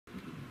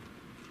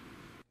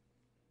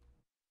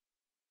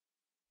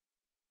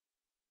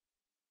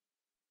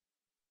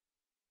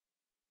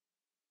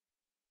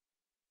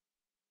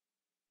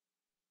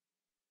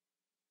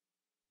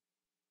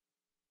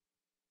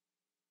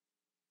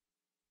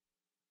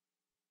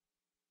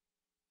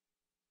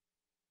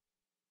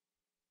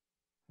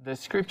The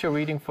scripture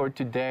reading for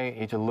today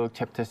is Luke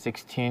chapter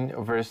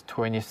 16, verse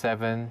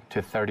 27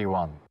 to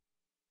 31.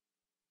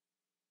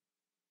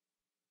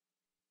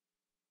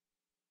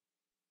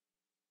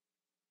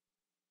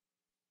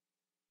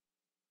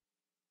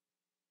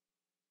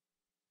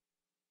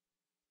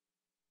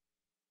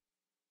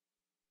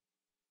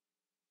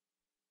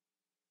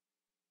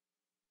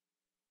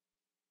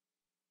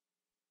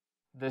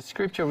 The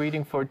scripture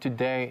reading for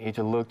today is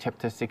Luke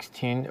chapter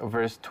 16,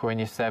 verse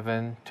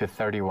 27 to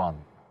 31.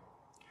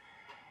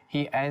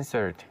 He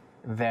answered,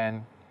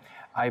 "Then,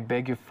 I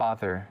beg you,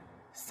 Father,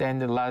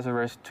 send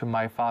Lazarus to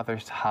my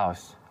father's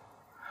house,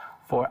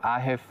 for I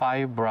have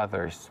 5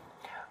 brothers.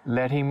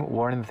 Let him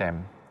warn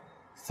them,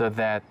 so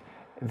that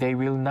they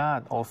will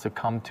not also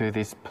come to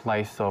this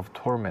place of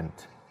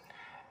torment."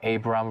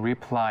 Abraham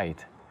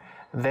replied,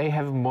 "They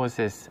have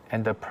Moses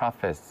and the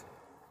prophets.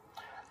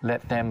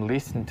 Let them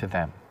listen to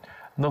them."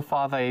 "No,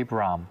 Father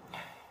Abraham,"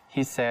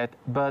 he said,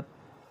 "but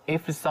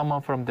if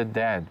someone from the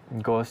dead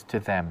goes to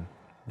them,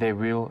 they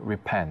will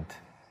repent."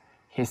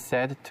 He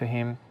said to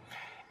him,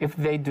 "If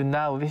they do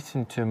not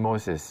listen to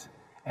Moses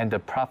and the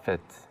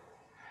prophets,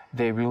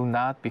 they will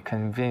not be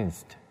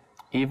convinced,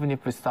 even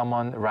if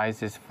someone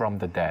rises from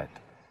the dead."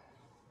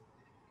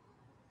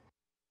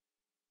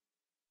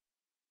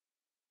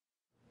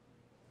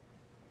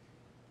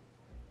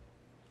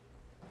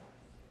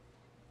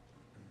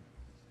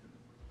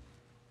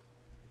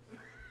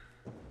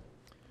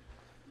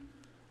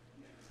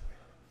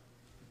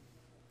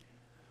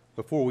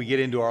 Before we get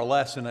into our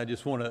lesson, I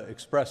just want to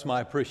express my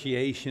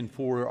appreciation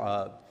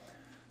for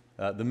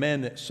the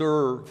men that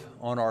serve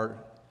on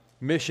our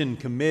mission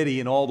committee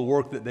and all the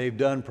work that they've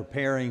done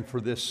preparing for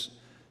this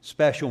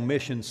special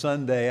Mission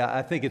Sunday.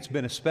 I think it's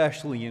been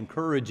especially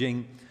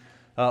encouraging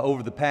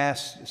over the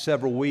past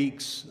several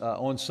weeks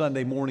on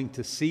Sunday morning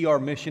to see our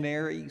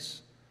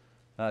missionaries,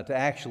 to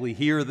actually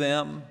hear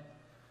them,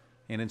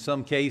 and in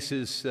some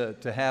cases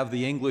to have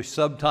the English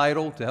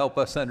subtitle to help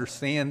us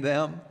understand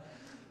them.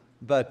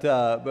 But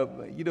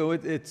you know,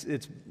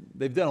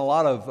 they've done a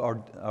lot of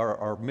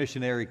our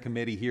missionary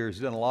committee here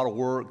has done a lot of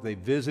work. They've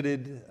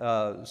visited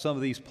some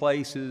of these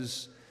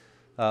places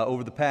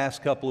over the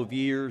past couple of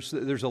years.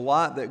 There's a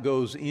lot that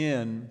goes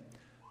in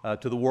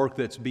to the work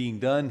that's being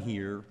done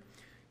here,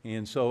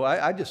 and so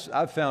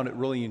I've found it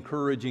really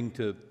encouraging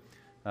to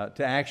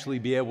actually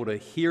be able to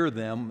hear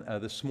them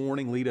this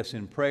morning lead us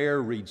in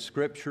prayer, read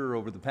scripture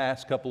over the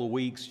past couple of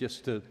weeks,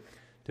 just to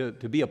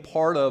be a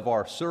part of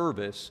our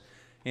service.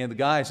 And the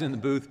guys in the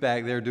booth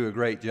back there do a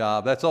great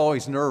job. That's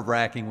always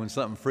nerve-wracking when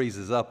something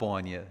freezes up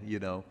on you, you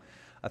know.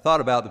 I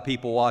thought about the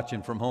people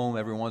watching from home.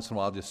 Every once in a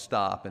while, just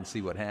stop and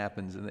see what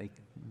happens, and they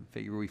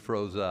figure we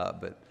froze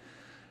up. But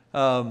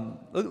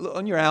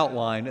on your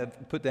outline,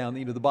 I've put down,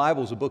 you know, the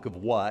Bible's a book of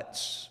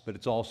whats, but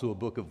it's also a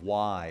book of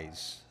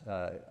whys.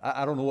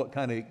 I don't know what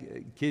kind of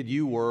kid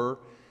you were.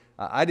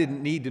 I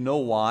didn't need to know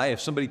why. If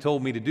somebody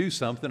told me to do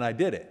something, I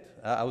did it.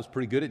 I was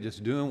pretty good at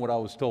just doing what I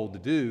was told to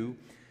do.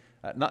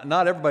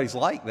 Not everybody's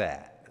like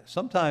that.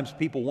 Sometimes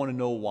people want to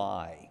know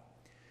why.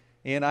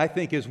 And I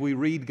think as we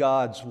read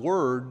God's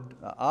Word,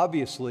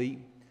 obviously,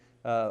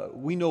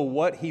 we know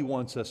what He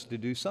wants us to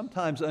do.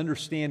 Sometimes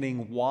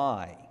understanding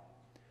why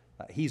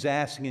He's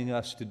asking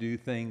us to do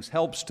things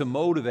helps to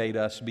motivate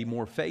us to be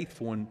more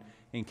faithful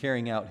in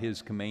carrying out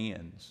His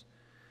commands.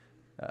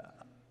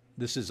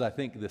 This is, I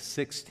think, the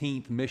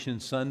 16th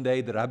Mission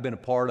Sunday that I've been a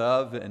part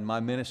of in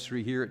my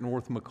ministry here at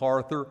North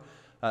MacArthur.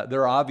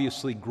 There are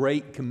obviously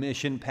great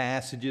commission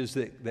passages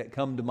that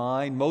come to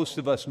mind. Most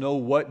of us know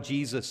what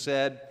Jesus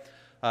said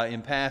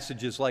in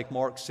passages like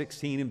Mark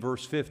 16 and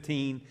verse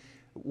 15.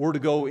 We're to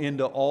go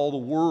into all the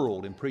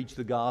world and preach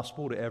the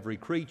gospel to every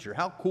creature.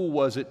 How cool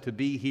was it to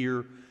be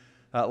here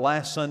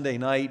last Sunday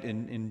night?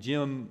 And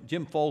Jim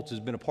Fultz has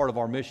been a part of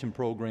our mission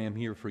program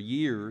here for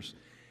years.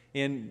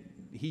 And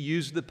he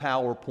used the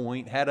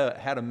PowerPoint, had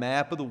a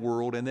map of the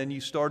world, and then you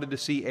started to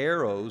see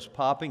arrows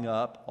popping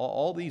up,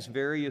 all these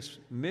various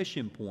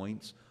mission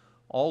points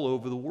all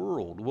over the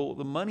world. Well,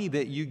 the money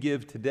that you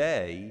give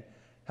today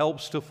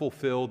helps to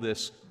fulfill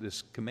this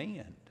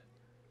command,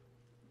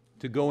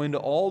 to go into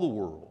all the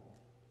world,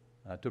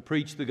 to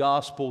preach the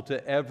gospel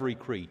to every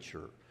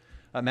creature.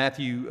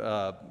 Matthew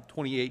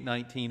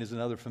 28:19 is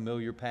another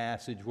familiar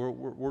passage.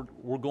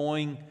 We're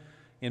going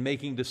and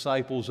making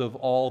disciples of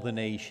all the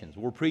nations.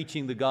 We're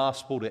preaching the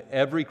gospel to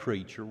every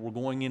creature. We're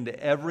going into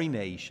every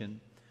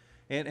nation.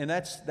 And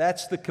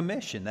that's the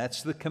commission.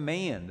 That's the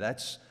command.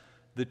 That's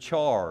the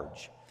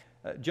charge.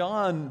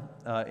 John,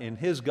 in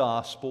his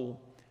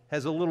gospel,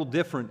 has a little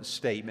different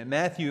statement.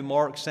 Matthew and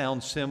Mark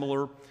sound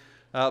similar.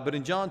 But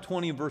in John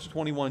 20 and verse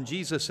 21,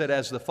 Jesus said,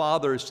 "As the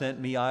Father has sent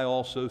me, I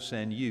also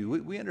send you."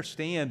 We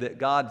understand that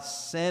God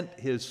sent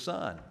His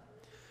Son.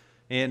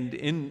 And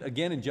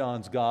again in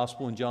John's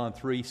gospel, in John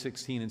 3,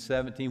 16 and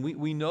 17,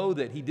 we know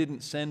that He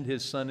didn't send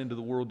His Son into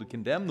the world to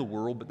condemn the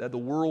world, but that the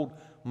world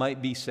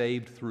might be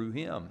saved through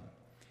Him.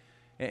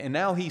 And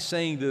now He's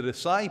saying to the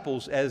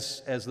disciples,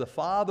 as the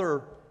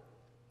Father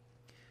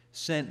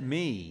sent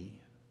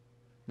me,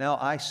 now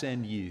I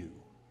send you.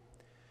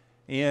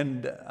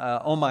 And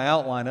on my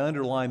outline, I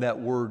underlined that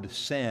word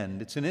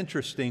send. It's an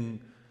interesting,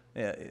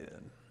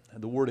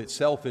 the word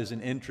itself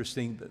isn't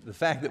interesting. The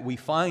fact that we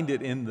find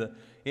it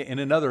in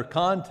another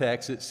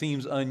context, it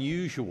seems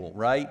unusual,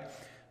 right?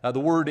 The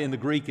word in the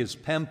Greek is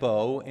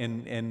pempo,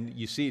 and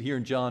you see it here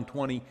in John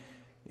 20.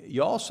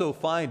 You also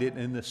find it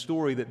in the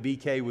story that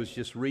BK was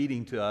just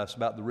reading to us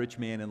about the rich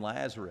man and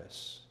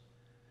Lazarus.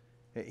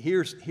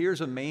 Here's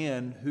a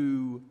man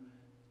who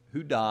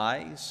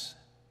dies,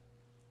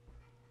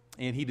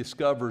 and he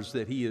discovers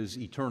that he is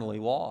eternally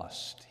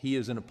lost. He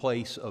is in a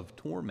place of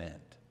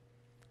torment.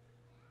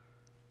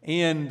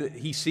 And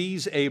he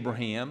sees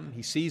Abraham,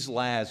 he sees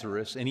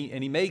Lazarus, and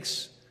he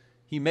makes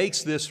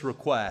this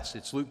request.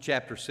 It's Luke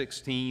chapter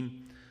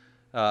 16,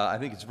 I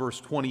think it's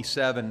verse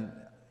 27.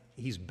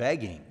 He's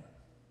begging.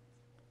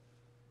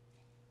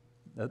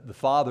 The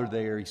father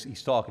there,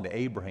 he's talking to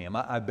Abraham.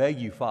 I beg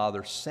you,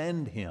 Father,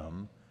 send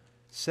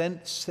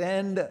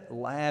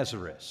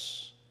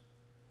Lazarus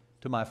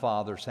to my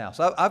father's house.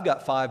 I've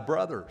got 5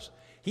 brothers.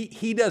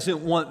 He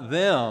doesn't want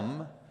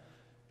them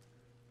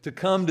to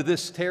come to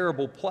this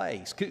terrible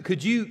place.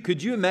 Could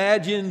you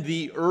imagine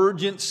the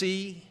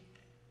urgency?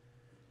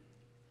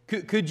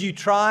 Could you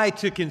try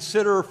to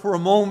consider for a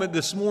moment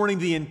this morning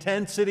the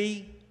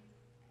intensity?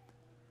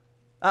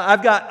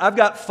 I've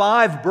got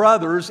 5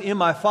 brothers in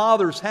my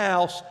father's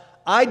house.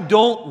 I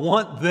don't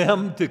want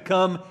them to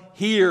come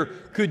here.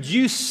 Could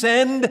you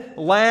send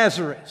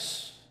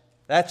Lazarus?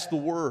 That's the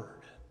word.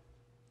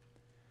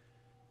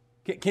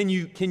 Can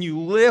you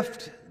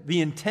lift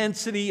the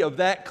intensity of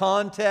that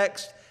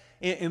context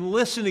and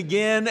listen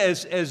again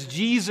as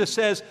Jesus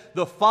says,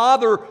 the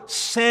Father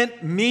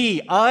sent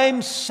me.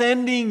 I'm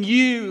sending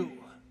you.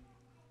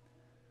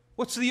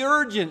 What's the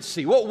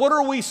urgency? What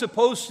are we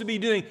supposed to be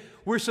doing?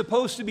 We're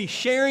supposed to be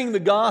sharing the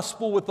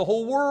gospel with the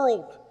whole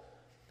world.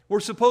 We're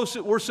supposed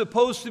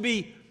to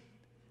be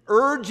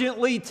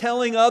urgently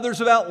telling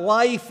others about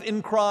life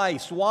in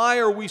Christ. Why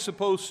are we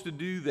supposed to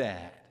do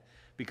that?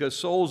 Because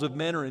souls of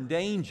men are in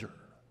danger.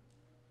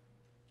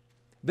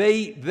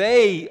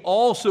 They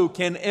also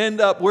can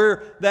end up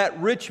where that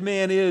rich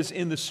man is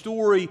in the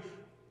story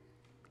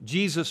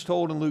Jesus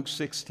told in Luke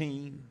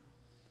 16.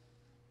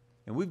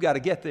 And we've got to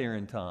get there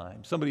in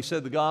time. Somebody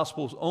said the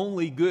gospel's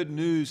only good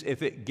news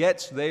if it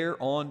gets there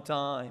on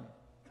time.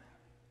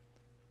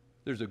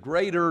 There's a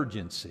great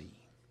urgency.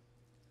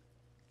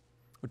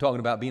 We're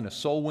talking about being a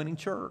soul-winning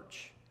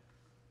church.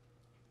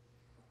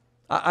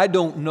 I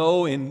don't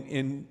know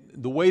in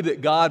the way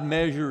that God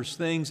measures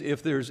things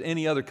if there's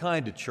any other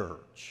kind of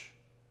church.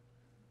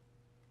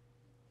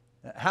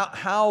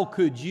 How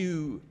could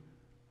you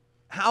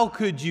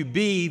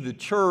be the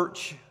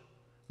church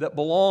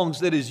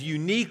that is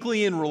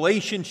uniquely in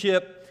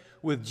relationship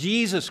with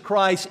Jesus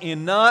Christ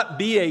and not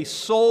be a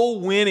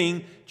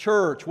soul-winning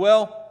church?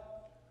 Well,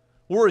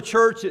 we're a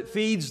church that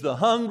feeds the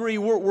hungry.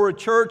 We're a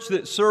church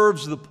that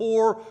serves the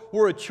poor.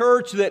 We're a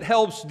church that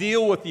helps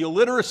deal with the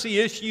illiteracy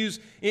issues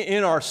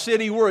in our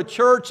city. We're a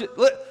church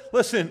that,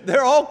 listen, there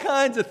are all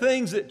kinds of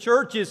things that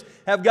churches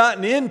have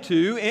gotten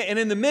into, and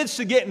in the midst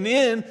of getting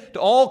into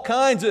all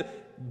kinds of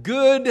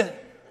good,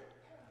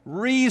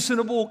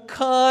 reasonable,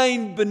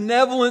 kind,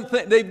 benevolent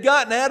things, they've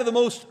gotten out of the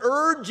most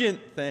urgent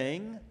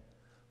thing.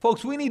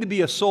 Folks, we need to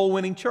be a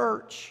soul-winning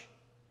church.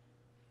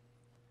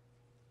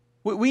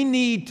 We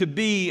need to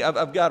be,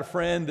 I've got a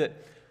friend that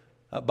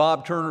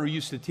Bob Turner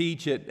used to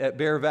teach at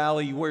Bear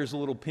Valley. He wears a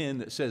little pin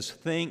that says,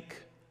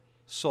 "Think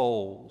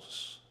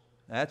souls."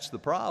 That's the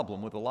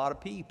problem with a lot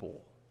of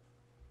people.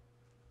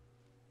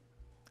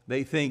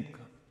 They think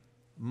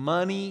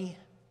money,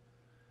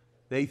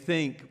 they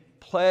think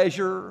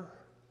pleasure,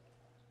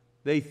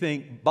 they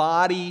think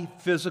body,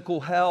 physical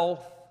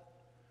health,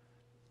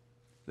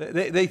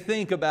 they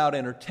think about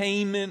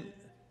entertainment.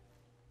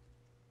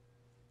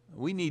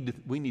 We need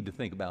to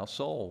think about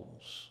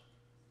souls.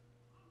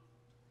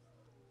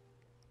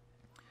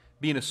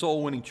 Being a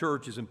soul-winning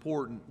church is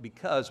important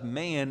because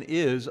man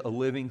is a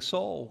living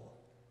soul.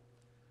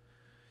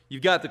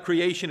 You've got the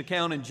creation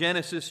account in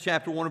Genesis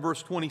chapter 1 and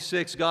verse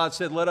 26. God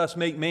said, "Let us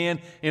make man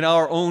in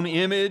our own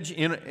image,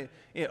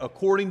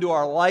 according to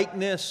our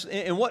likeness."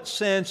 In what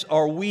sense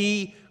are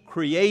we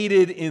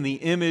created in the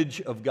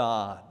image of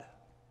God?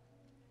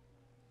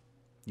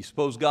 You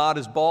suppose God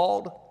is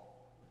bald?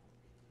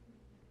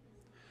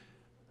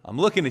 I'm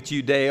looking at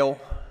you, Dale,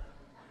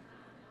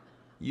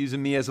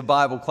 using me as a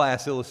Bible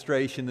class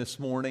illustration this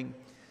morning.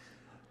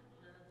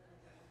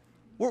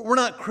 We're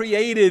not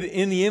created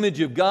in the image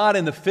of God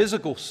in the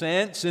physical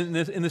sense, in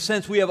the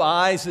sense we have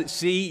eyes that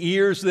see,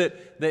 ears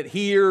that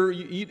hear,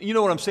 you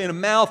know what I'm saying, a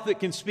mouth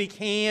that can speak,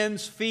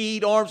 hands,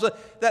 feet, arms.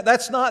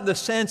 That's not the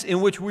sense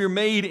in which we're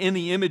made in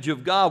the image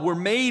of God. We're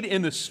made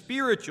in the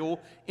spiritual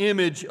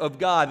image of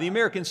God. The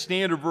American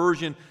Standard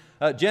Version,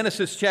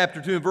 Genesis chapter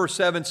 2 and verse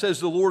 7 says,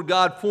 "The Lord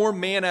God formed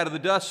man out of the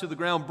dust of the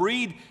ground,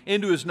 breathed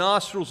into his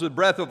nostrils the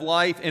breath of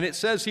life." And it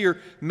says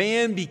here,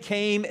 man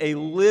became a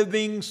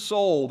living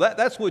soul.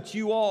 That's what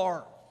you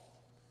are.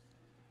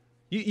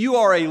 You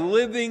are a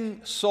living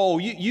soul.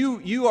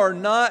 You are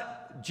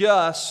not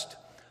just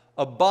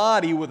a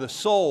body with a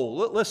soul.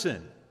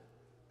 Listen,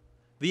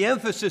 the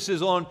emphasis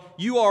is on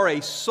you are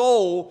a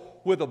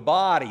soul with a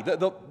body.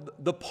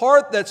 The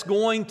part that's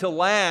going to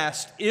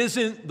last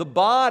isn't the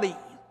body.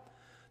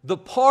 The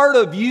part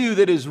of you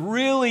that is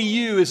really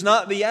you is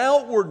not the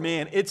outward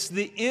man, it's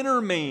the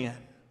inner man.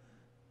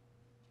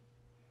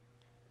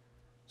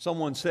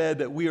 Someone said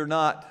that we are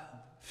not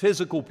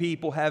physical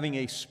people having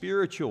a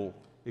spiritual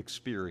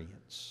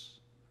experience.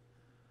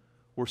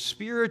 We're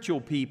spiritual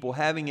people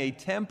having a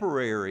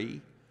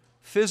temporary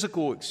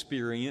physical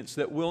experience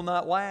that will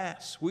not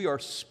last. We are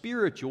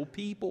spiritual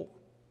people.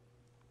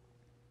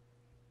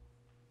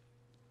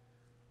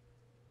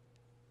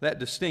 That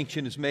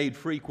distinction is made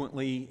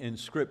frequently in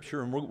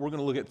Scripture, and we're going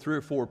to look at 3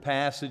 or 4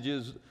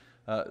 passages,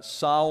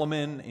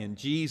 Solomon and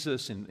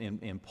Jesus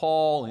and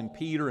Paul and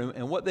Peter,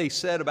 and what they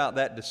said about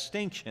that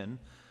distinction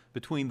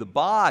between the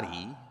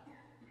body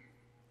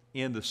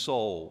and the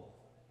soul.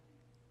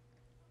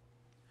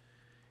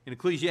 In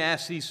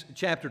Ecclesiastes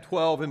chapter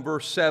 12 and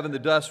verse 7, the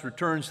dust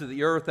returns to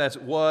the earth as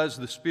it was,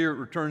 the spirit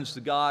returns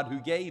to God who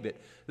gave it.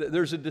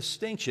 There's a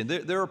distinction.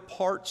 There are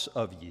parts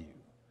of you.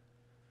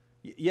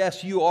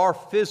 Yes, you are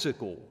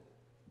physical,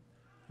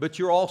 but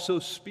you're also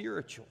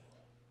spiritual.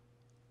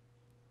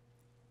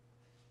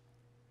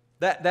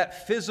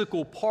 That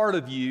physical part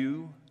of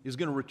you is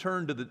going to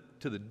return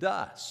to the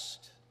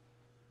dust.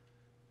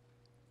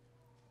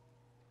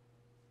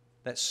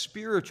 That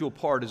spiritual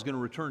part is going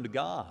to return to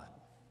God.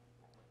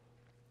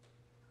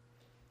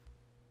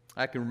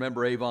 I can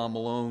remember Avon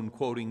Malone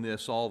quoting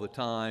this all the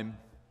time.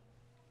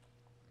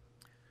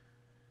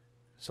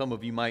 Some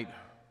of you might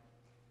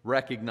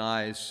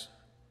recognize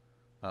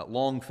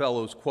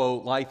Longfellow's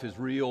quote, "Life is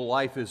real,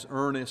 life is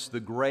earnest, the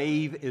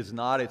grave is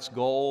not its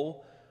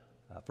goal.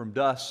 From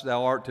dust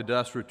thou art, to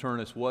dust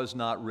returnest," was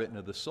not written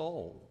of the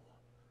soul.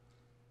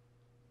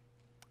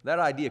 That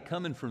idea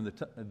coming from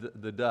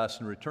the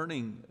dust and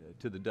returning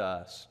to the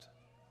dust,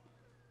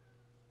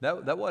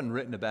 that wasn't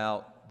written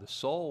about the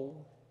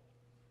soul.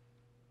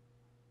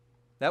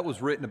 That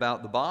was written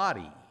about the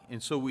body.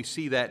 And so we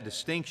see that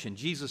distinction.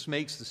 Jesus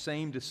makes the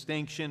same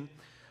distinction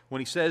when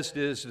he says to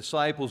his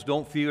disciples,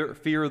 don't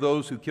fear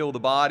those who kill the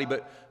body,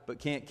 but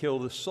can't kill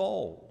the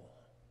soul.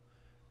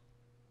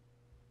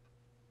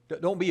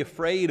 Don't be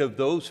afraid of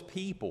those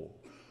people.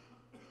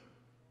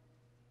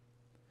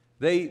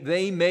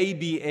 They may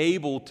be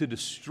able to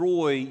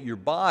destroy your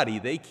body.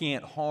 They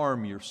can't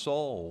harm your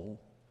soul.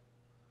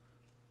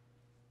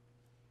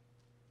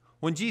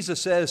 When Jesus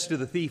says to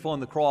the thief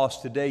on the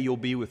cross, "Today you'll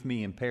be with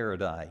me in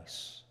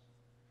paradise,"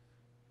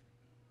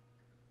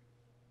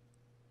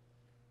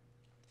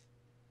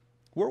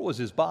 where was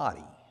his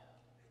body?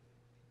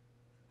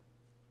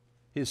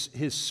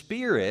 His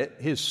spirit,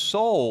 his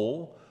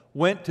soul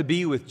went to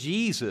be with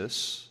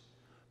Jesus,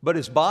 but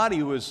his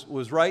body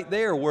was right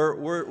there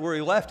where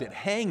he left it,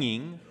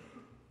 hanging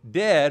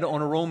dead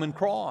on a Roman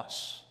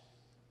cross.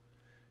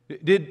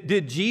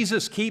 Did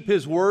Jesus keep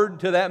his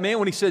word to that man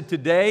when he said,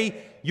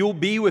 "Today you'll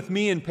be with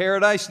me in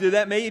paradise"? Did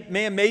that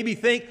man maybe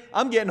think,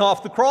 "I'm getting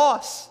off the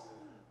cross.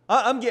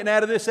 I'm getting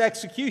out of this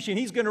execution.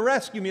 He's going to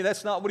rescue me"?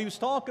 That's not what he was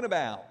talking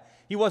about.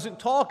 He wasn't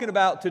talking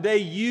about, "Today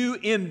you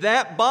in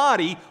that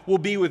body will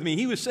be with me."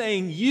 He was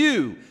saying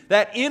you,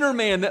 that inner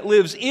man that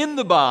lives in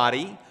the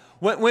body.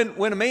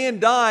 When a man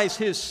dies,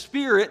 his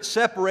spirit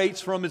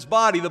separates from his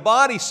body. The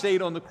body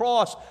stayed on the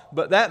cross,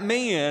 but that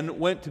man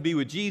went to be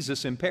with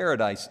Jesus in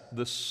paradise.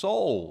 The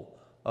soul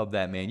of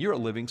that man. You're a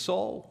living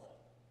soul.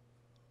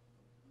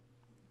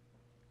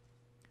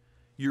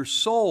 Your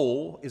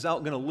soul is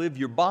out going to live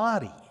your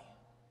body.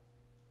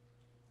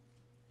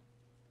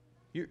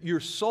 Your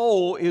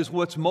soul is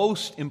what's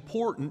most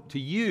important to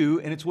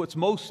you, and it's what's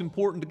most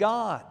important to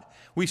God.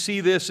 We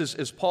see this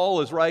as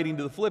Paul is writing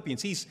to the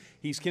Philippians.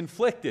 He's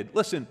conflicted.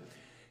 Listen,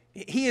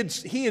 he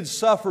had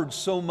suffered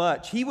so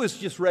much. He was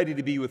just ready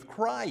to be with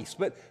Christ,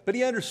 but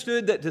he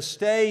understood that to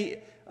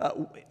stay,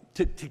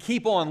 to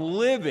keep on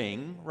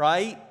living,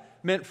 right,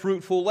 meant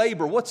fruitful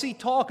labor. What's he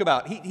talk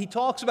about? He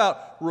talks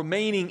about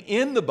remaining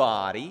in the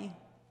body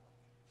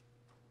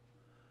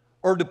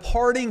or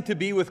departing to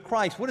be with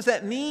Christ. What does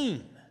that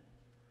mean?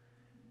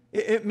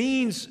 It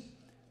means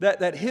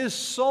that his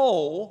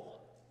soul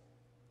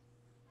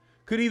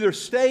could either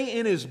stay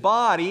in his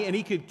body and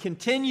he could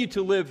continue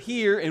to live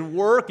here and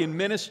work and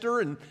minister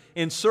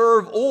and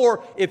serve,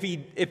 or if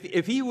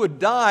he would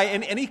die,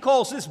 and he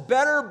calls this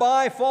better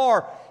by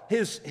far,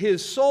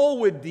 his soul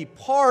would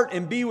depart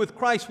and be with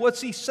Christ.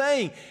 What's he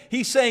saying?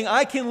 He's saying,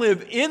 I can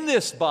live in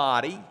this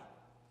body,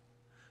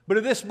 but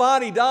if this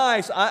body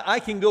dies, I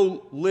can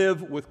go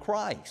live with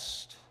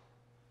Christ.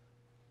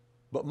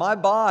 But my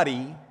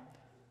body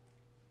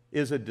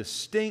is a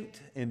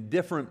distinct and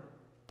different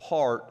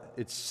part.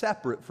 It's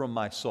separate from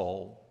my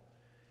soul.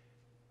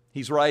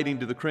 He's writing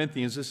to the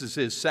Corinthians. This is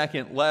his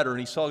second letter, and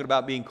he's talking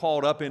about being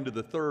called up into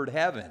the third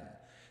heaven.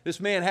 This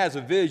man has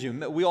a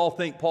vision. We all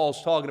think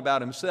Paul's talking about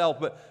himself,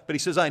 but he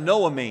says, I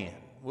know a man.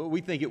 Well,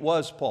 we think it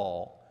was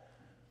Paul.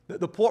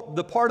 The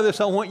part of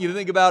this I want you to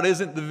think about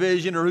isn't the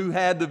vision or who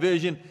had the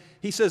vision.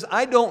 He says,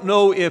 I don't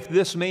know if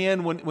this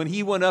man, when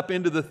he went up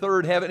into the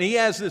third heaven, he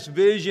has this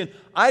vision,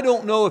 I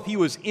don't know if he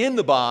was in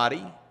the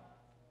body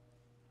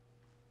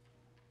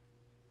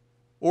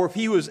or if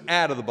he was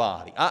out of the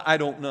body. I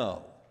don't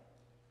know.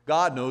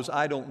 God knows,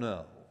 I don't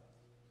know.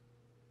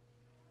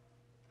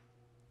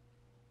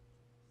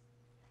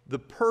 The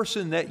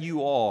person that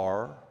you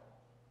are,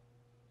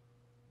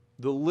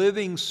 the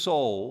living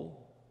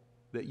soul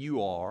that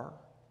you are,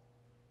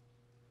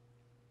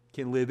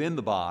 can live in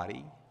the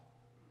body.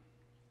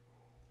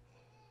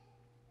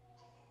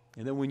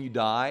 And then when you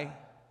die,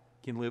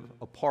 can live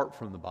apart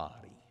from the body.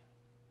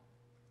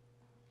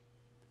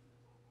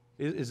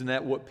 Isn't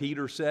that what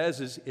Peter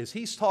says? Is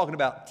he's talking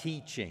about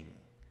teaching.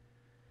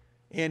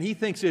 And he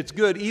thinks it's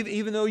good.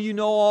 Even though you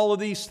know all of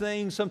these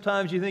things,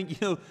 sometimes you think,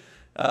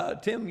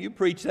 Tim, you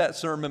preached that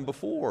sermon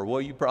before.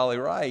 Well, you're probably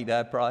right.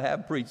 I probably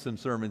have preached some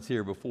sermons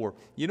here before.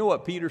 You know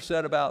what Peter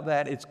said about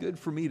that? It's good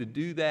for me to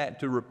do that,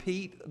 to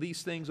repeat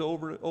these things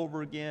over and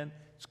over again.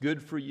 It's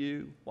good for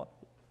you. Well,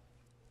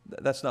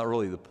 that's not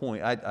really the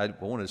point. I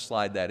wanted to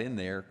slide that in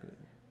there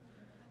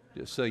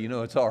just so you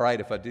know it's all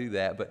right if I do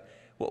that. But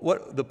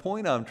what the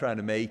point I'm trying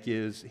to make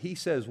is, he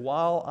says,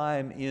 while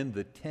I'm in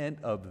the tent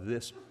of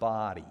this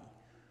body.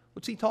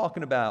 What's he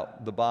talking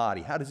about, the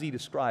body? How does he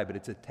describe it?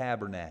 It's a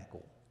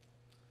tabernacle.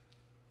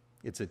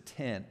 It's a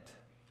tent.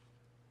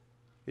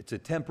 It's a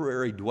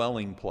temporary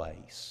dwelling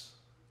place.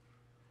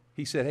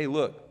 He said, hey,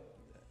 look,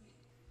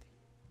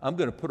 I'm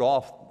going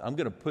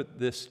to put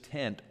this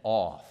tent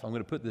off. I'm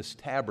going to put this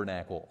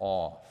tabernacle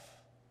off.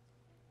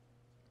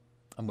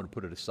 I'm going to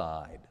put it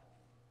aside.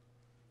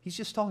 He's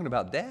just talking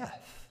about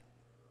death.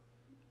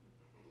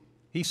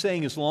 He's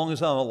saying, as long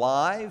as I'm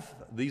alive,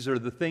 these are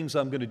the things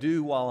I'm going to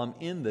do while I'm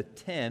in the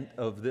tent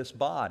of this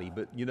body.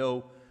 But,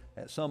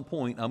 at some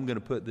point, I'm going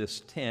to put this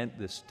tent,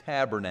 this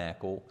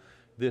tabernacle,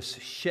 this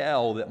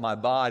shell that my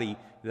body,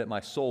 that my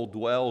soul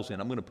dwells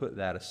in, I'm going to put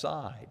that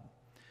aside.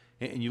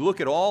 And you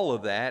look at all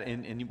of that,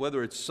 and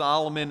whether it's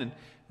Solomon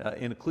and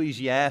in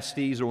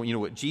Ecclesiastes, or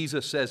what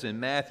Jesus says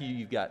in Matthew,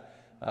 you've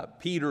got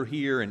Peter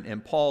here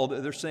and Paul,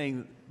 they're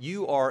saying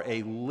you are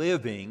a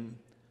living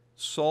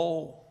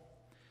soul.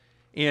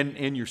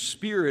 And your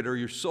spirit or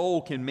your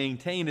soul can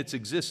maintain its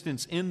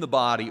existence in the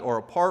body or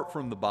apart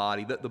from the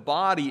body, that the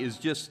body is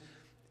just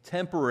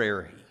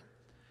temporary.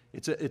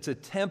 It's a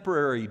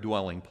temporary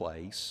dwelling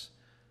place.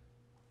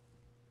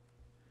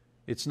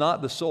 It's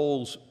not the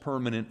soul's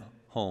permanent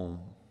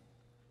home.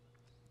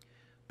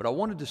 But I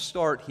wanted to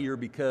start here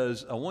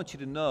because I want you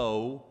to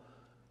know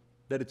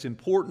that it's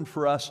important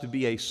for us to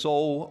be a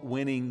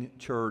soul-winning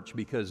church,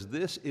 because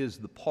this is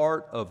the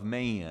part of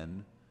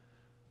man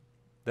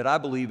that I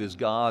believe is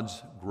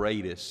God's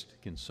greatest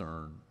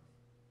concern.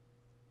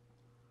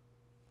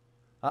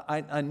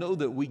 I know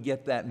that we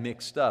get that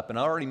mixed up, and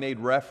I already made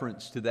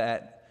reference to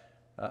that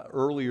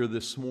earlier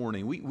this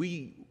morning.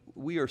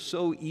 We are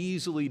so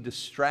easily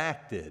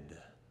distracted.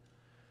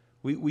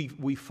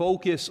 We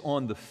focus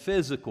on the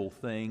physical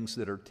things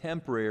that are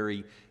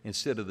temporary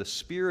instead of the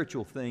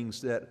spiritual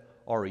things that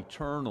are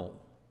eternal.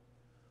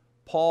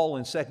 Paul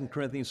in 2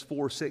 Corinthians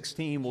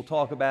 4:16 will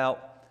talk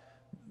about,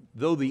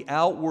 though the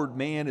outward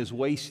man is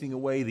wasting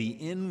away, the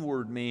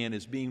inward man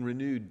is being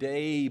renewed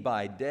day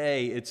by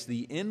day. It's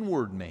the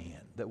inward man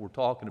that we're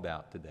talking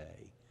about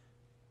today.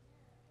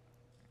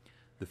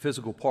 The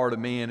physical part of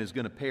man is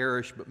going to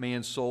perish, but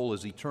man's soul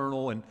is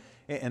eternal,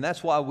 and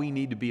that's why we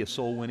need to be a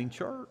soul-winning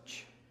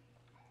church.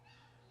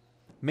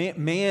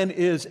 Man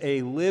is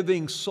a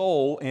living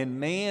soul, and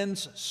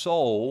man's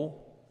soul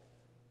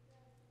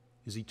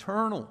is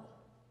eternal.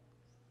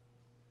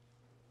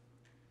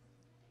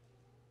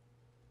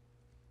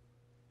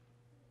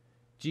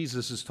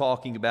 Jesus is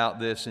talking about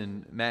this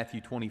in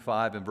Matthew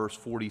 25 and verse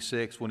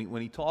 46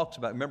 when he talks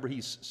about, remember,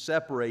 he's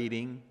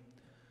separating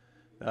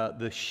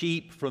the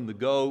sheep from the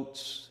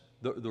goats,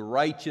 the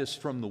righteous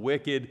from the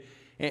wicked,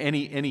 and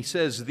he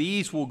says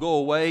these will go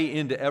away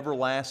into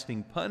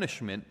everlasting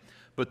punishment,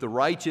 but the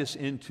righteous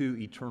into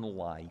eternal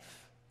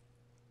life.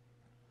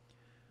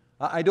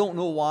 I don't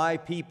know why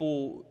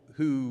people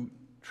who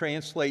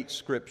translate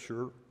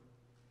Scripture,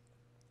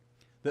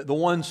 the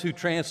ones who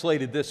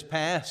translated this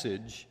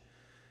passage,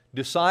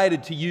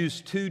 decided to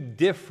use two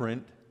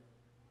different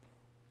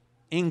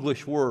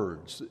English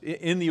words.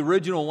 In the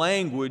original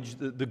language,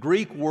 the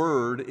Greek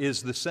word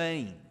is the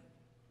same.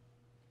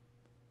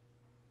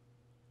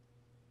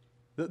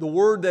 The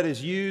word that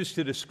is used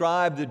to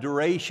describe the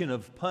duration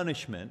of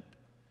punishment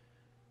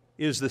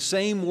is the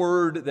same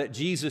word that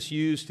Jesus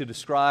used to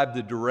describe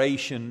the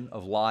duration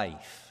of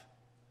life.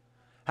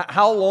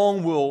 How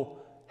long will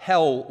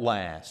hell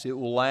last? It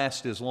will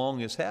last as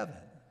long as heaven.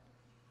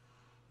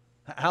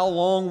 How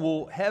long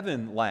will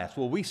heaven last?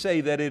 Well, we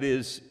say that it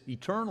is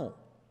eternal.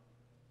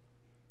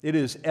 It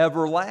is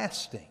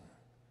everlasting.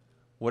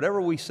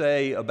 Whatever we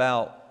say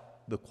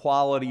about the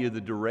quality of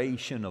the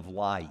duration of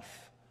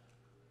life,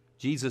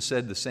 Jesus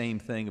said the same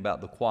thing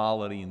about the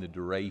quality and the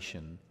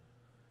duration.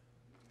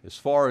 As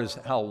far as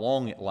how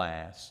long it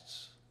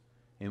lasts,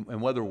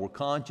 and whether we're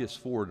conscious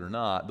for it or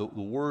not, the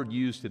word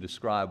used to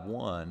describe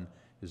one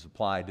is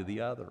applied to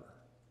the other.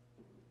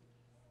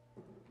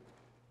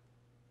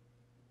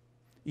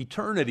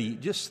 Eternity,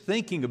 just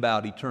thinking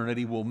about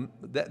eternity,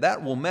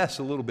 that will mess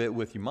a little bit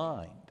with your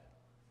mind.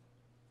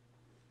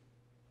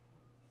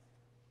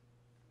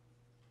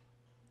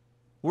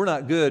 We're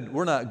not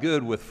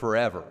good with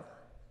forever.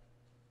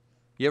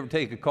 You ever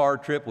take a car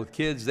trip with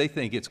kids? They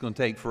think it's going to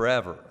take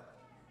forever.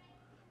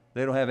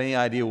 They don't have any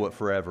idea what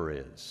forever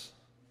is.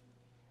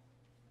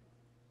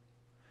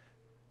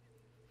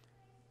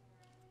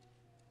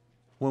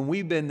 When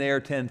we've been there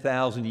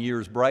 10,000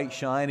 years, bright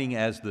shining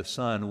as the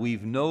sun,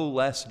 we've no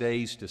less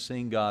days to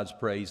sing God's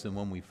praise than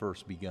when we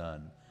first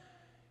begun.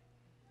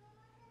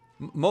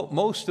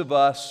 Most of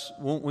us,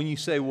 when you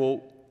say,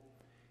 well,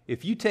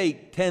 if you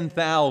take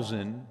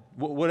 10,000,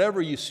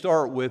 whatever you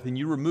start with, and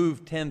you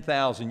remove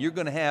 10,000, you're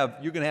going to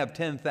have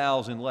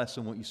 10,000 less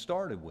than what you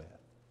started with.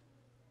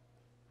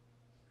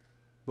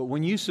 But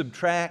when you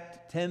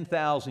subtract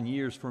 10,000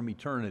 years from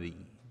eternity, do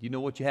you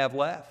know what you have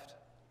left?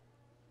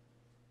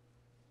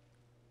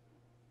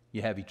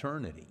 You have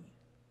eternity.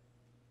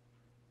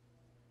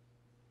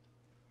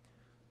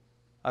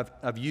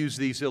 I've used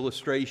these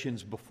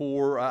illustrations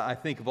before. I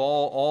think of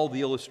all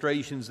the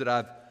illustrations that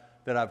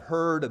I've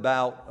heard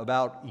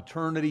about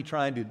eternity,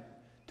 trying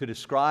to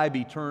describe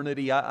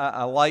eternity.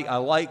 I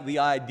like the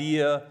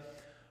idea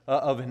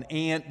of an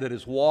ant that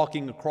is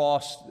walking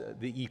across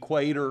the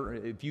equator.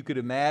 If you could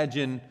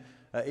imagine,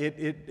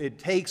 it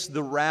takes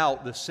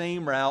the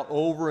same route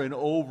over and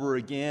over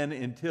again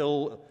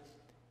until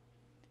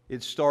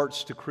it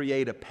starts to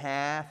create a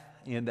path,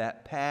 and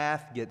that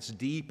path gets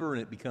deeper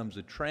and it becomes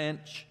a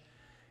trench.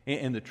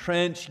 And the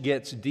trench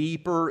gets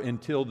deeper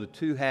until the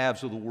two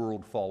halves of the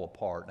world fall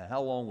apart. Now,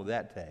 how long would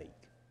that take?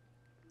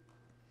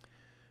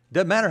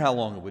 Doesn't matter how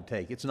long it would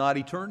take. It's not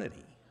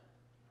eternity.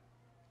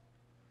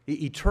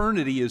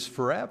 Eternity is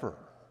forever.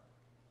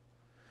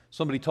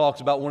 Somebody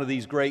talks about one of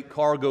these great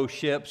cargo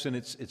ships, and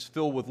it's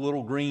filled with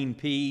little green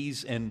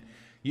peas, and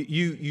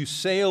you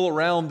sail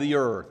around the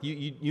earth.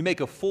 You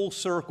make a full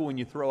circle and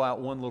you throw out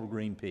one little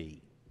green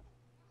pea.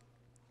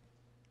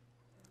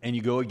 And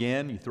you go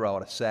again, you throw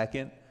out a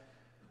second.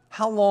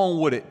 How long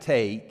would it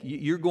take?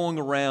 You're going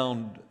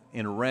around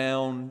and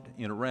around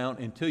and around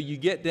until you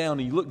get down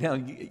and you look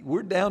down.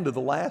 We're down to the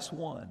last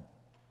one.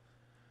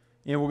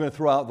 And we're going to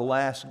throw out the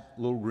last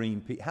little green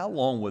pea. How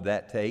long would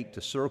that take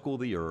to circle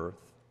the earth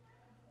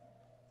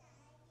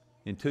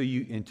until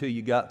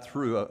you got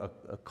through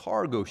a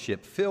cargo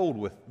ship filled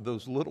with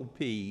those little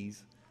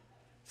peas?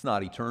 It's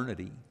not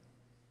eternity.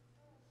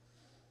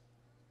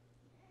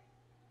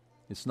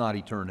 It's not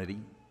eternity.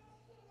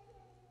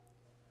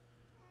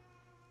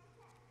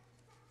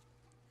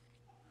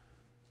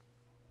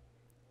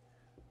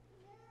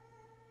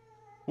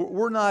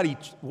 We're not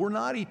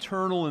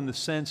eternal in the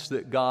sense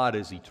that God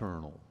is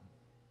eternal.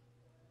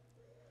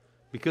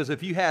 Because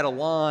if you had a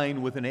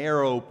line with an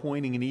arrow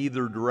pointing in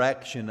either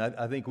direction,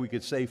 I think we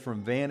could say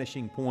from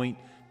vanishing point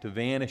to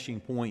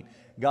vanishing point,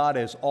 God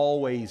has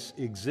always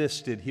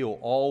existed. He'll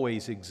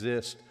always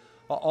exist.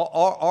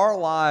 Our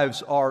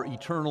lives are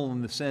eternal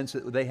in the sense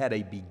that they had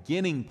a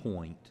beginning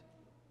point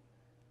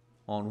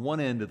on one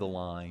end of the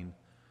line,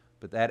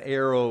 but that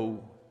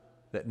arrow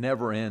that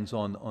never ends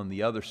on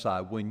the other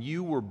side. When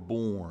you were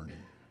born,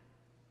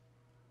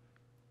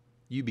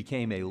 you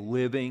became a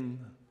living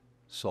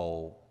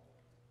soul.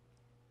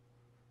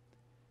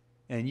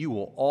 And you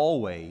will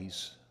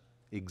always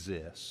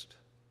exist.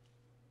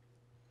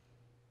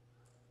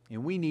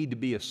 And we need to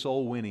be a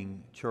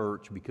soul-winning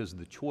church because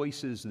the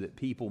choices that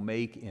people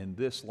make in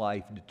this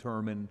life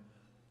determine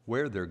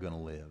where they're going to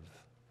live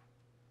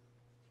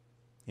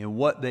and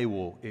what they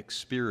will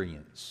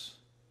experience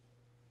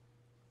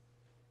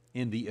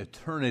in the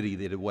eternity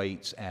that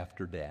awaits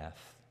after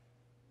death.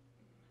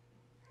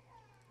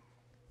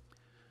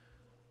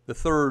 The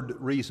third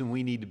reason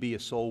we need to be a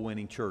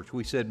soul-winning church,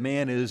 we said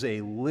man is a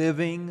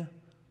living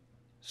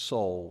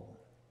soul.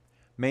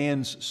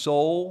 Man's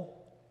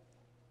soul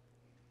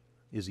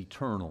is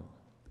eternal.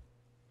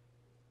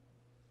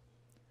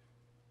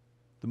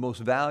 The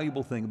most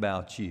valuable thing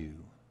about you,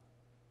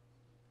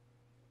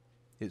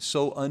 it's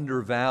so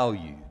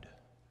undervalued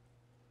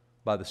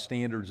by the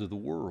standards of the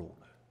world.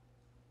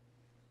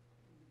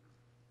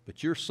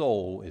 But your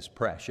soul is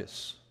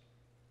precious.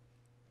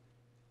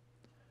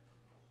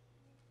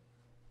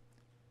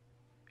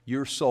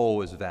 Your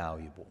soul is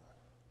valuable.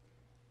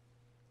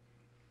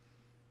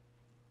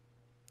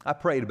 I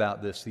prayed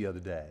about this the other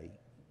day.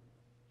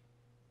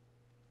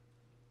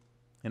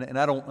 And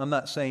I'm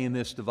not saying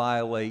this to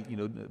violate,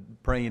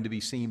 praying to be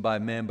seen by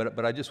men,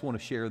 but I just want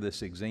to share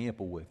this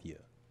example with you.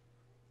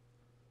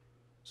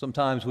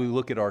 Sometimes we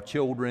look at our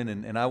children,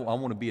 and I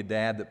want to be a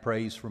dad that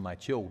prays for my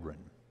children.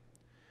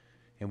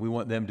 And we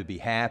want them to be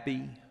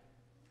happy,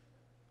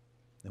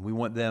 and we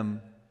want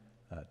them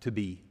to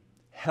be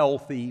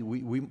healthy.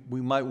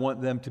 We might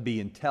want them to be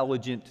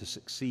intelligent, to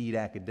succeed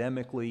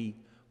academically,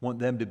 want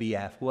them to be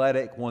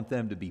athletic, want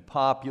them to be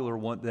popular,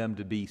 want them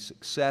to be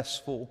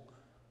successful.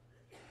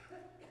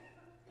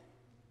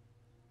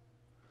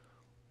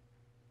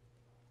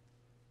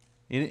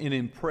 And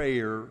in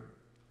prayer,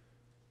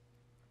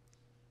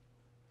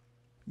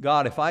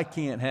 God, if I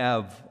can't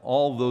have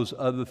all those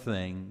other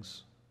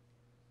things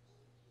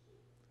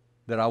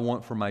that I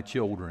want for my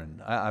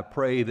children, I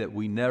pray that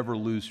we never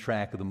lose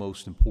track of the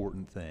most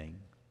important thing.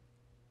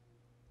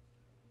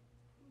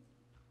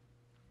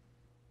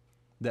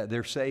 That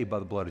they're saved by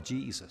the blood of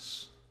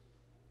Jesus.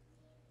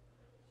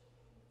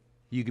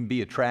 You can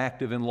be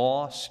attractive and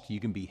lost.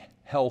 You can be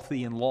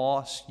healthy and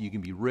lost. You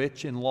can be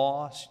rich and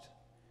lost.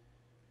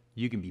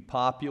 You can be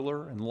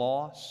popular and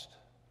lost.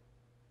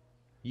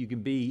 You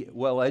can be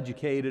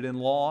well-educated and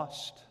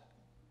lost.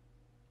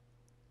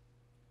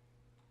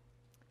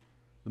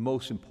 The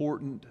most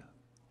important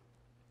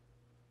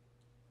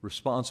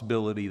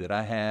responsibility that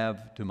I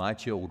have to my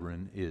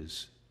children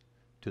is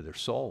to their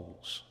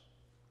souls.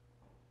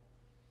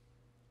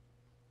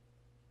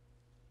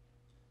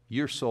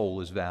 Your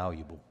soul is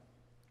valuable.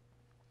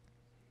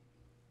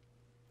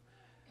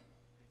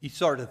 You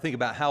start to think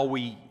about how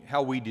we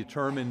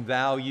determine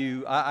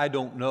value. I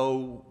don't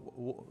know.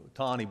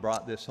 Tawny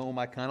brought this home.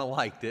 I kind of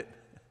liked it.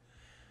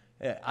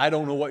 I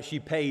don't know what she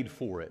paid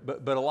for it,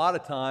 but a lot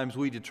of times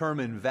we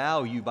determine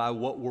value by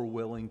what we're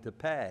willing to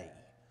pay.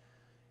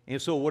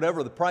 And so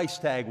whatever the price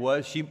tag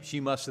was, she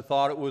must have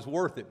thought it was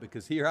worth it,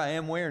 because here I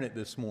am wearing it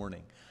this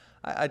morning.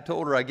 I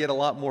told her I get a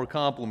lot more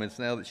compliments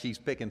now that she's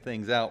picking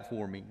things out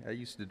for me. I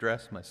used to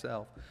dress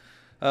myself.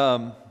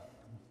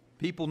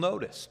 People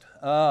noticed.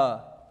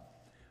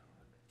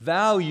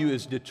 Value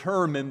is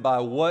determined by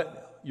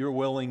what you're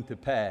willing to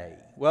pay.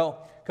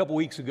 Well, a couple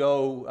weeks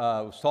ago,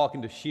 I was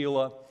talking to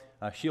Sheila.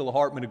 Sheila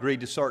Hartman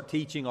agreed to start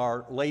teaching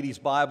our ladies'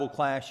 Bible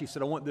class. She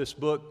said, I want this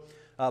book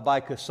by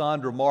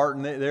Cassandra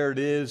Martin. There it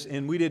is.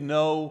 And we didn't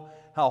know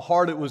how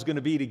hard it was going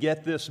to be to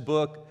get this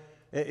book.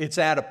 It's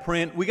out of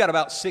print. We got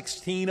about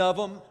 16 of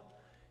them.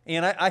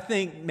 And I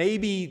think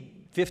maybe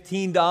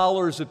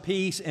 $15 a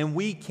piece. And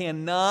we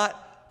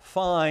cannot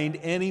find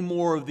any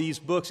more of these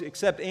books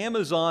except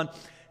Amazon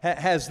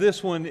has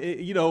this one.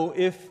 You know,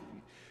 if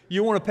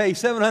you want to pay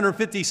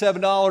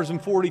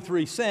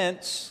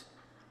 $757.43,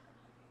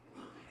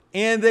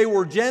 and they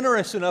were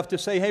generous enough to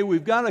say, hey,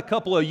 we've got a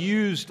couple of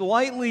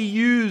lightly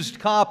used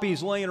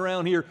copies laying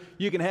around here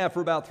you can have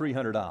for about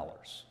 $300.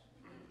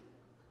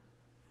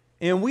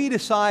 And we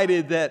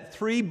decided that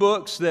 3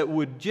 books that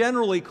would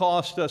generally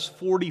cost us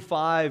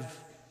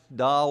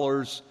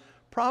 $45,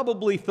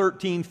 probably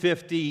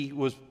 $13.50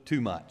 was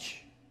too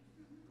much.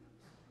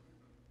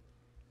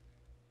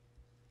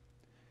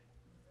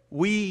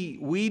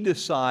 We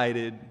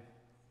decided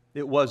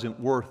it wasn't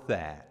worth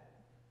that.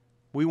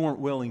 We weren't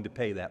willing to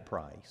pay that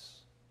price.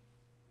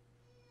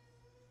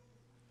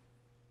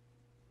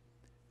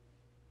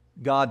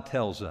 God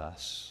tells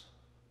us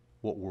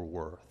what we're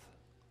worth.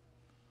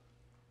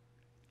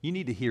 You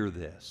need to hear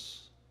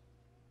this.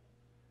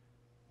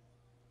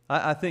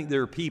 I think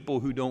there are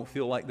people who don't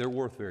feel like they're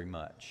worth very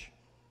much.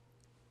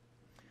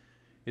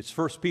 It's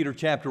 1 Peter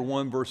chapter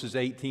 1, verses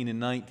 18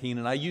 and 19,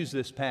 and I use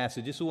this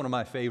passage. This is one of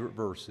my favorite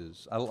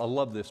verses. I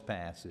love this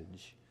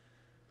passage.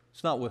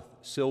 It's not with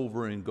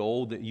silver and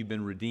gold that you've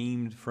been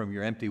redeemed from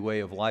your empty way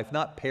of life,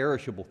 not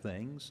perishable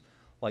things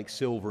like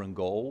silver and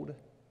gold.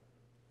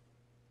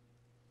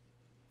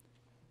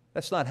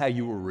 That's not how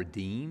you were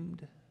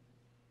redeemed.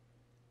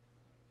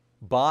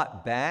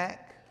 Bought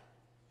back.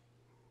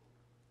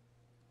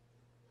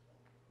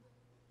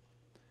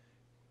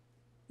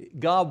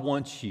 God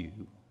wants you.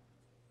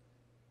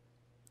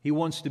 He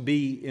wants to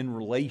be in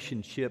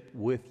relationship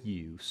with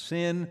you.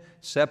 Sin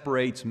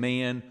separates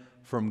man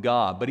from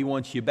God, but He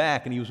wants you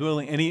back, and He was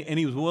willing, and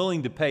he was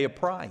willing to pay a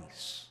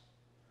price.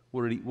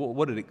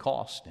 What did it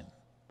cost Him?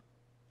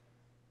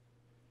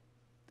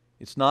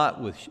 It's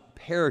not with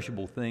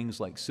perishable things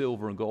like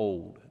silver and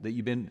gold that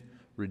you've been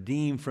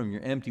redeemed from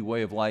your empty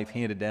way of life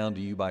handed down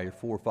to you by your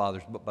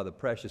forefathers, but by the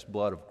precious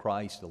blood of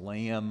Christ, the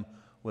Lamb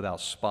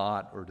without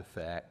spot or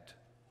defect.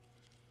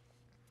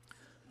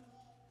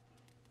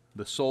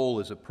 The soul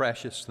is a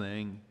precious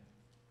thing.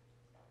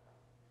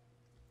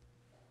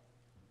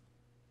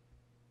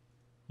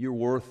 You're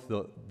worth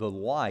the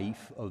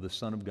life of the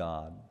Son of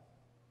God.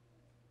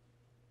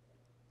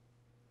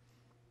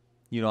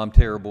 You know, I'm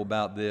terrible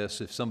about this.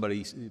 If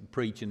somebody's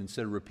preaching and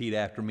said, repeat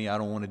after me, I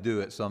don't want to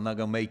do it, so I'm not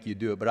going to make you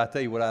do it. But I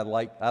tell you what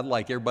I'd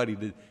like everybody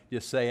to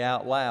just say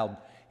out loud,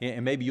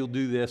 and maybe you'll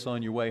do this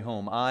on your way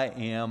home. I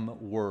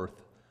am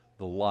worth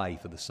the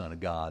life of the Son of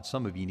God.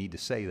 Some of you need to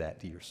say that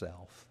to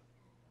yourself.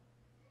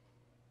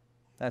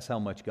 That's how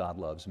much God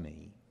loves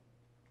me.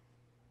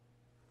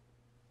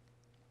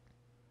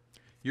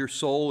 Your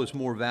soul is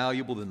more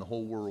valuable than the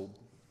whole world.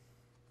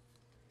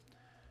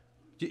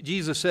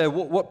 Jesus said,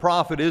 what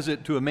profit is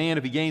it to a man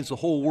if he gains the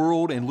whole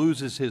world and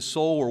loses his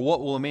soul? Or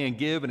what will a man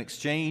give in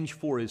exchange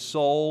for his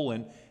soul?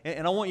 And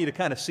I want you to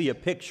kind of see a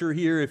picture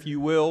here, if you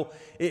will.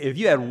 If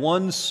you had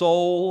one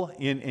soul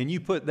and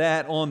you put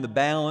that on the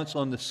balance,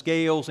 on the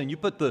scales, and you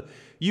put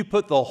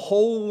the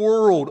whole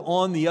world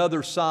on the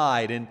other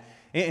side,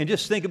 and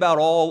just think about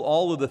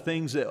all of the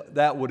things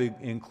that would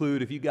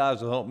include. If you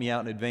guys will help me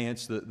out in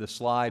advance, the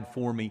slide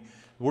for me.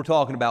 We're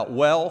talking about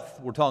wealth.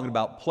 We're talking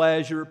about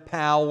pleasure,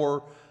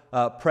 power,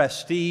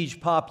 prestige,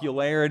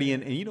 popularity.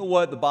 And you know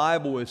what the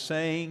Bible is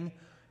saying?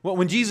 Well,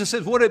 when Jesus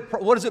says, what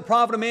does it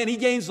profit a man? He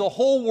gains the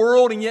whole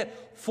world and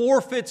yet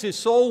forfeits his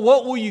soul.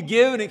 What will you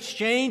give in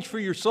exchange for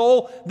your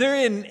soul? There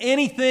isn't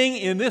anything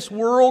in this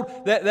world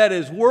that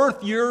is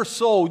worth your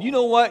soul. You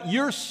know what?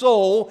 Your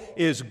soul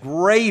is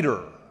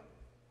greater.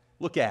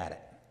 Look at it.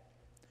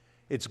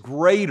 It's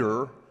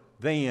greater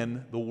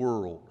than the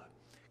world.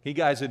 Can you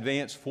guys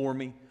advance for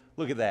me?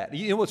 Look at that.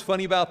 You know what's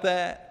funny about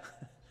that?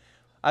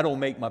 I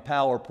don't make my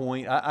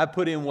PowerPoint. I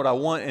put in what I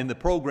want and the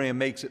program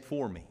makes it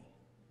for me.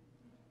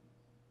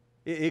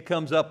 It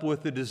comes up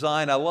with the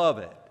design. I love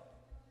it.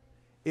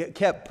 It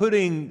kept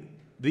putting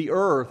the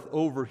earth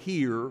over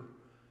here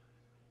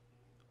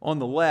on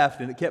the left,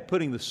 and it kept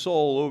putting the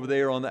soul over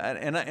there on the,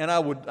 and I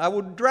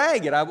would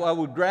drag it. I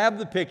would grab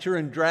the picture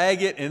and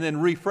drag it and then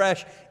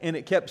refresh, and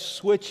it kept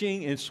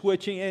switching and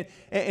switching.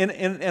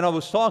 And I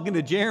was talking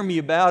to Jeremy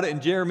about it,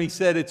 and Jeremy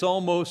said it's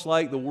almost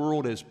like the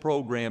world has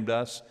programmed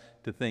us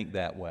to think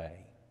that way.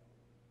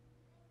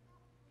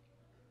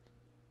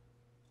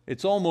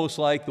 It's almost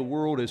like the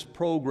world has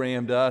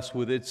programmed us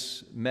with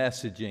its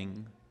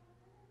messaging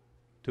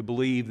to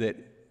believe that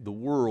the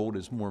world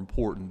is more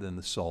important than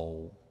the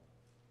soul.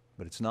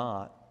 But it's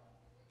not.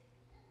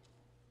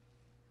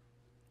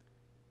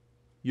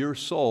 Your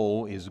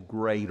soul is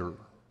greater.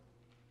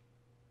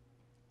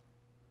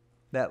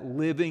 That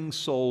living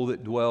soul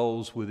that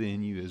dwells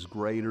within you is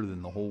greater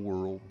than the whole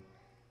world.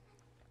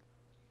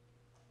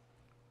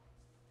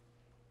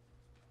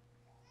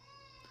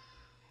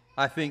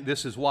 I think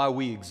this is why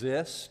we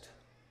exist,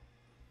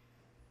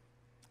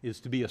 is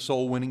to be a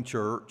soul-winning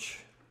church.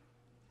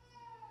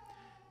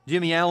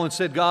 Jimmy Allen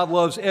said, God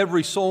loves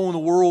every soul in the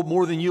world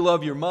more than you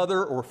love your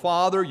mother or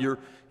father,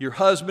 your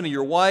husband or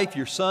your wife,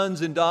 your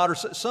sons and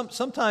daughters.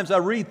 Sometimes I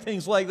read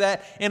things like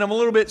that and I'm a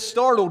little bit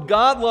startled.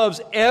 God loves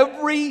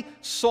every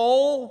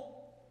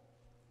soul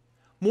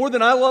more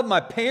than I love my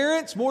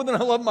parents, more than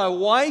I love my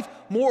wife,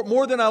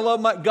 more than I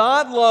love my...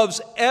 God loves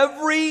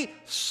every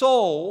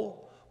soul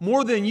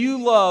more than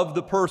you love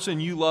the person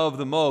you love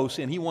the most,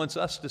 and He wants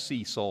us to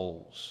see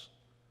souls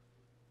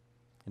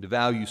and to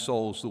value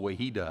souls the way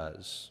He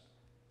does.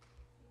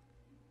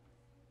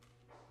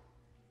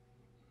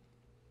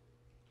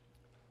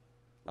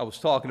 I was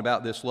talking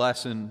about this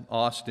lesson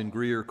Austin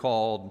Greer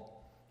called,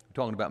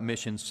 talking about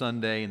Mission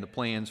Sunday and the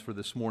plans for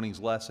this morning's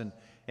lesson,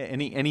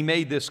 and he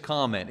made this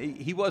comment.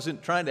 He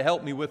wasn't trying to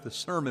help me with the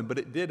sermon, but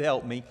it did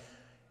help me.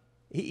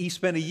 He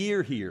spent a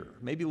year here,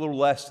 maybe a little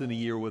less than a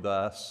year with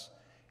us.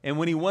 And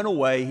when he went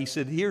away, he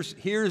said,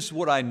 here's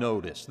what I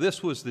noticed.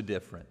 This was the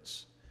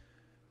difference.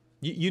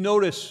 You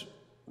notice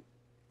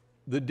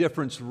the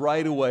difference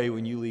right away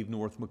when you leave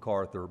North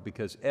MacArthur,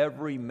 because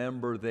every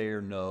member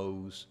there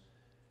knows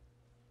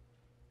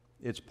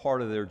it's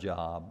part of their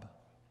job.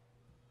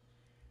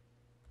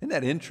 Isn't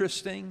that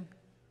interesting?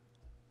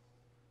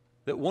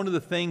 That one of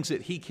the things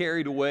that he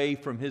carried away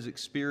from his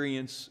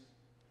experience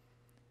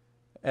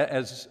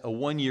as a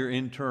one-year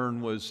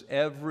intern was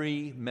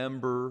every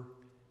member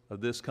of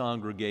this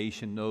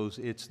congregation knows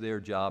it's their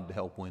job to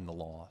help win the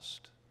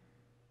lost.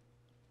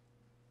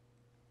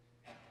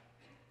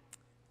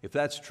 If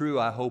that's true,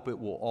 I hope it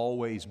will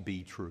always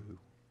be true.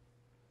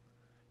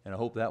 And I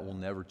hope that will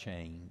never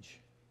change.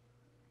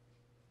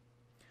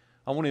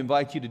 I want to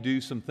invite you to do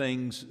some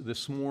things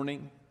this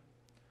morning.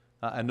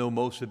 I know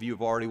most of you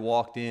have already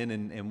walked in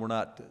and we're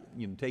not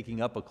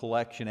taking up a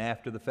collection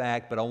after the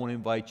fact, but I want to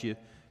invite you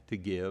to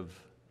give.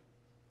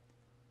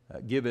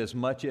 Give as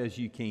much as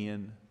you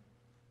can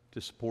to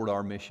support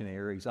our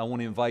missionaries. I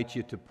want to invite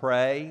you to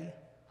pray.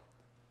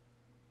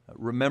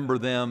 Remember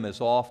them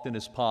as often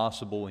as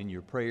possible in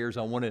your prayers.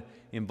 I want to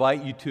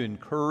invite you to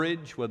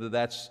encourage, whether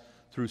that's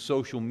through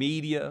social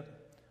media,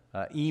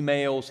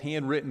 emails,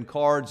 handwritten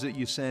cards that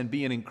you send.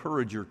 Be an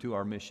encourager to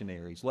our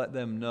missionaries. Let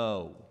them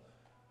know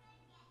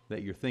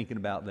that you're thinking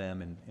about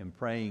them and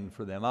praying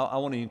for them. I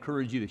want to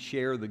encourage you to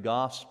share the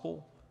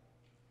gospel.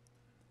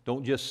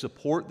 Don't just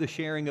support the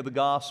sharing of the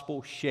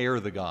gospel, share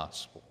the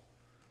gospel.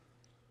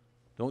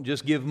 Don't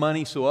just give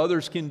money so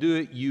others can do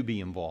it, you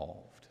be involved.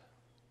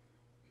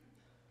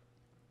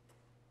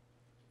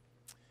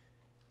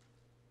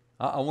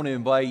 I want to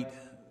invite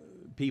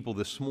people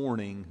this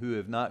morning who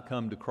have not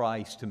come to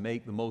Christ to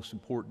make the most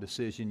important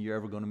decision you're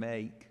ever going to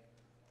make.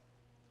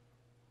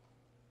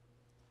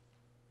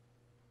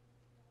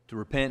 To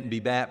repent and be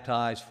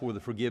baptized for the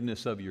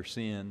forgiveness of your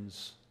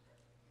sins.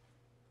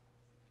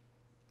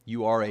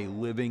 You are a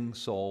living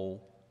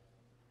soul.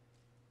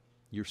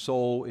 Your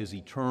soul is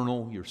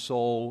eternal. Your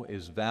soul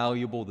is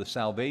valuable. The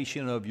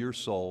salvation of your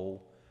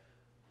soul,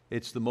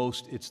 it's the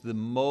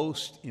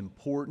most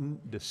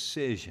important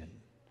decision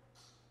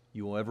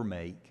you will ever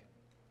make.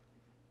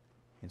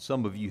 And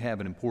some of you have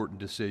an important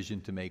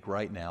decision to make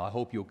right now. I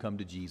hope you'll come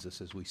to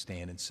Jesus as we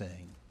stand and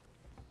sing.